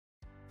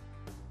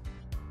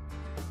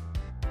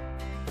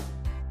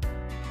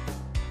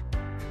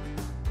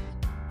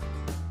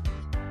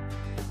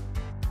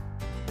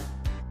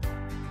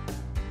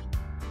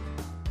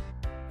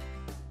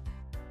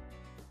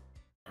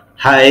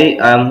Hi,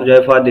 I'm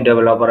Huzaifa, the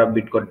developer of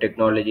Bitcoin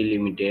Technology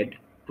Limited.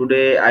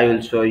 Today, I will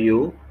show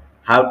you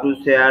how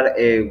to share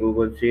a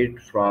Google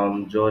Sheet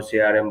from Zoho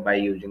CRM by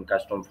using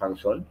custom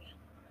functions.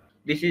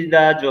 This is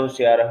the Zoho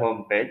CRM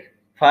homepage.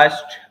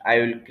 First, I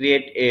will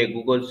create a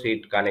Google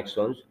Sheet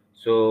connections.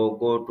 So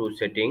go to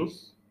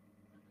Settings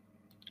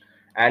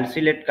and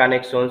select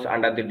Connections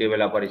under the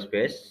developer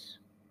space.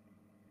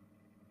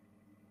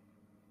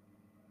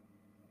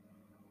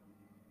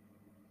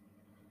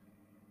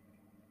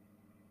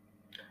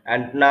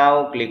 And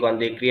now click on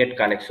the Create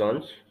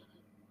Connections.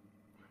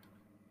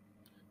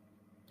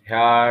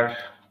 Here,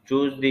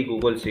 choose the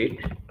Google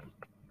Sheet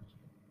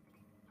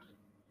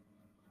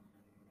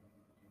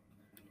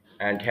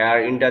and here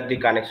enter the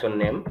connection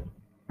name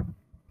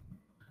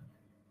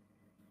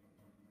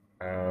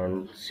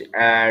and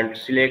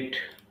select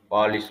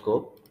all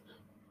scope,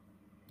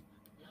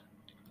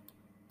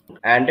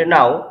 and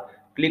now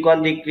click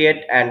on the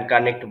create and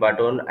connect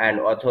button and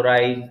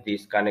authorize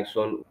this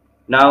connection.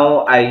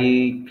 Now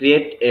I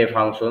create a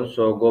function,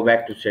 so go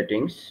back to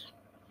settings,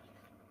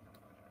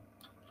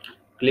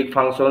 click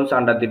functions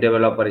under the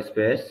developer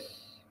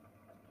space,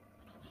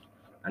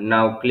 and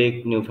now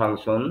click new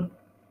function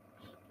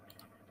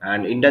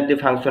and enter the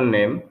function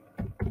name.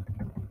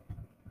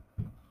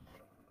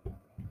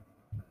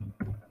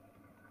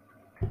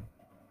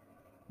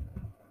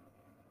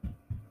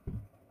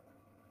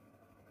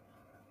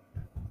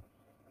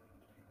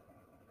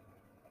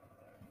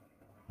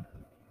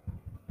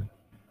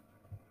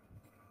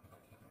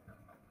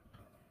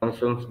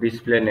 Functions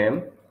display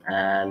name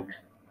and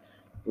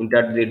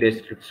enter the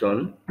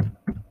description,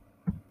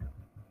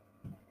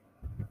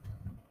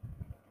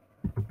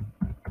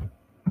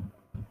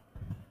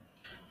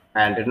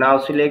 and now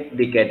select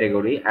the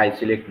category. I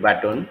select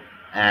button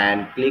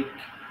and click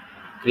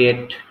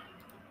create.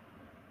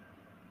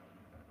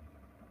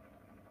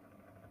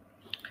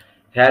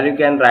 Here you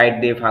can write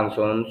the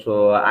function,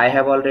 so I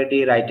have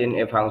already written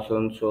a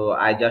function, so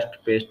I just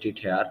paste it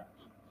here.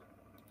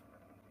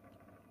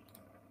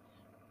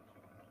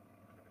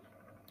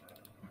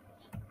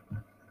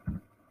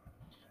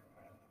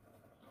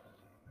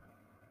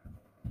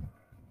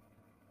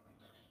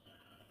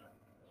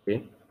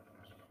 Okay,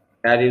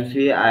 here you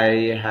see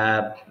I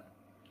have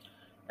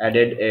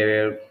added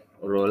a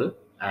role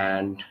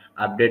and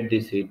update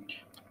the sheet.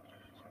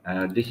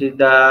 This is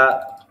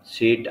the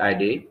sheet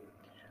ID.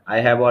 I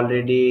have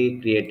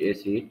already created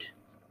a sheet.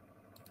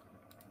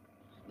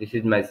 This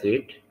is my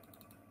sheet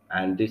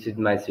and this is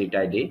my sheet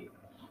ID.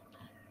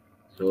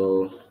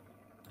 So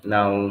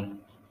now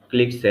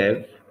click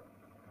save,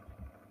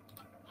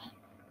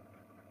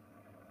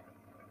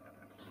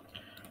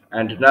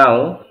 and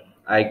now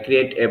I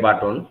create a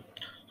button.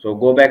 So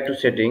go back to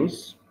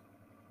settings,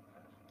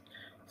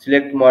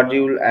 select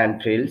module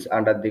and fields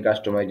under the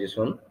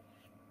customization,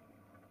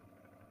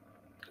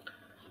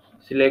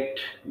 select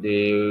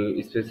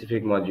the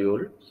specific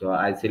module, so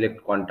I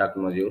select contact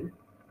module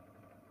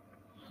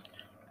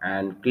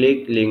and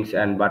click links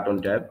and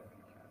button tab,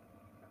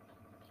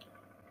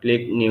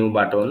 click new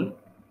button,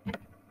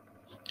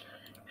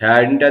 here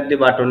enter the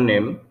button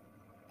name,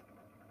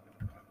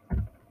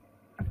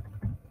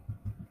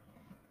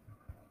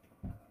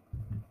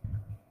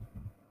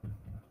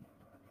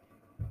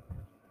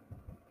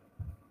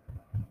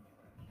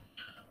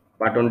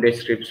 button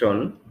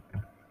description,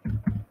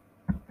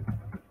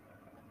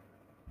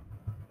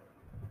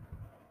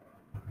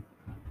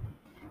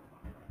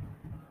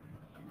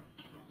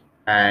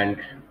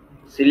 and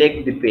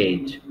select the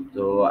page.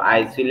 So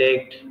I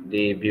select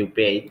the view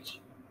page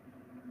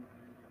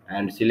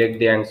and select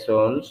the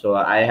action. So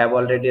I have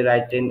already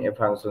written a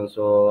function,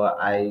 so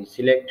I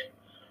select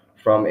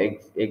from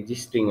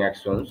existing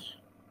actions,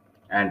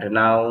 and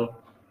now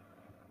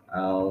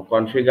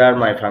configure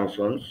my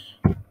functions.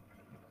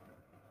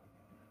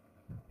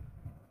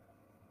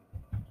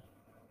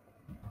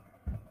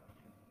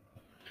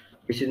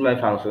 This is my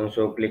function,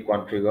 so click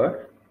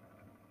configure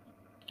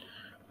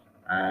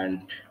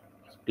and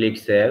click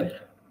save.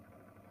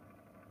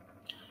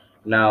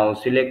 Now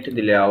select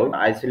the layout.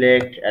 I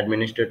select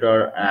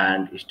administrator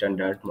and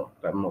standard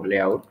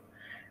layout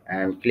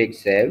and click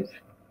save.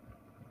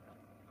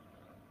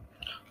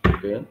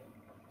 Okay,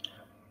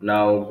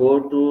 now go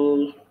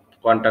to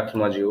contacts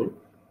module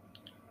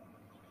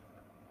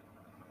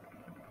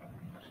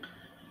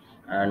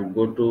and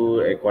go to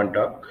a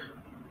contact.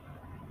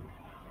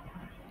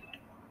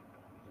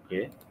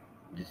 Okay,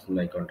 this is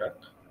my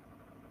contact.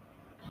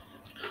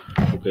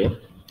 Okay,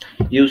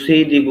 you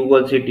see the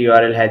Google Sheet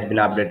URL has been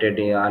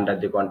updated under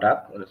the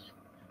contact.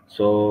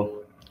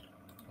 So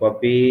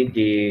copy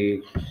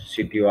the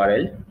sheet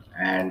URL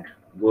and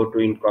go to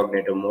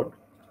incognito mode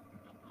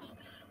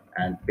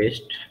and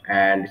paste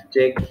and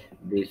check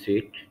the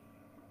sheet.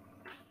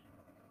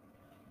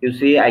 You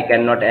see I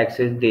cannot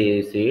access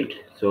the sheet,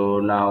 so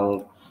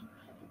now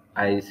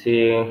I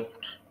see,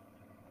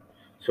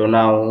 so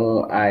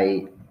now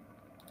I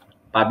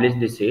publish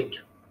the sheet.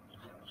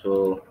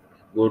 So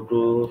go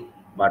to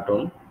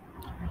button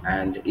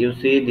and you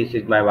see this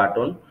is my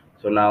button.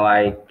 So now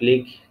I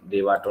click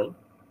the button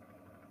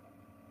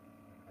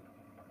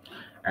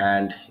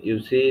and you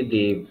see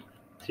the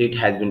sheet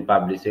has been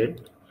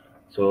published.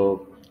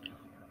 So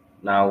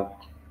now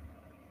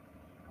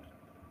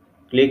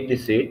click the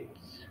sheet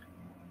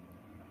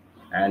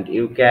and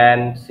you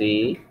can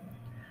see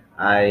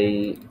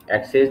I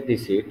access the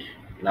sheet.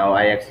 Now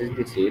I access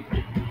the sheet.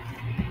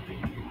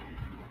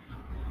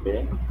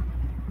 Okay.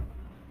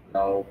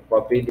 Now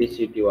copy the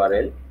sheet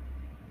URL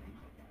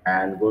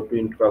and go to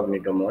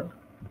incognito mode.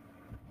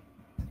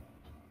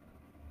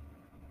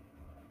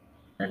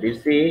 And you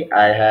see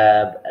I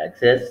have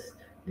accessed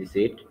the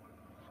sheet.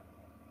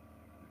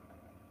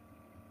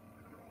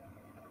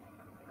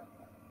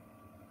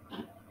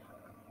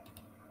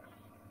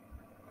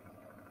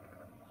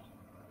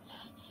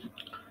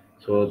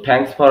 So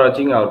thanks for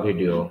watching our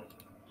video.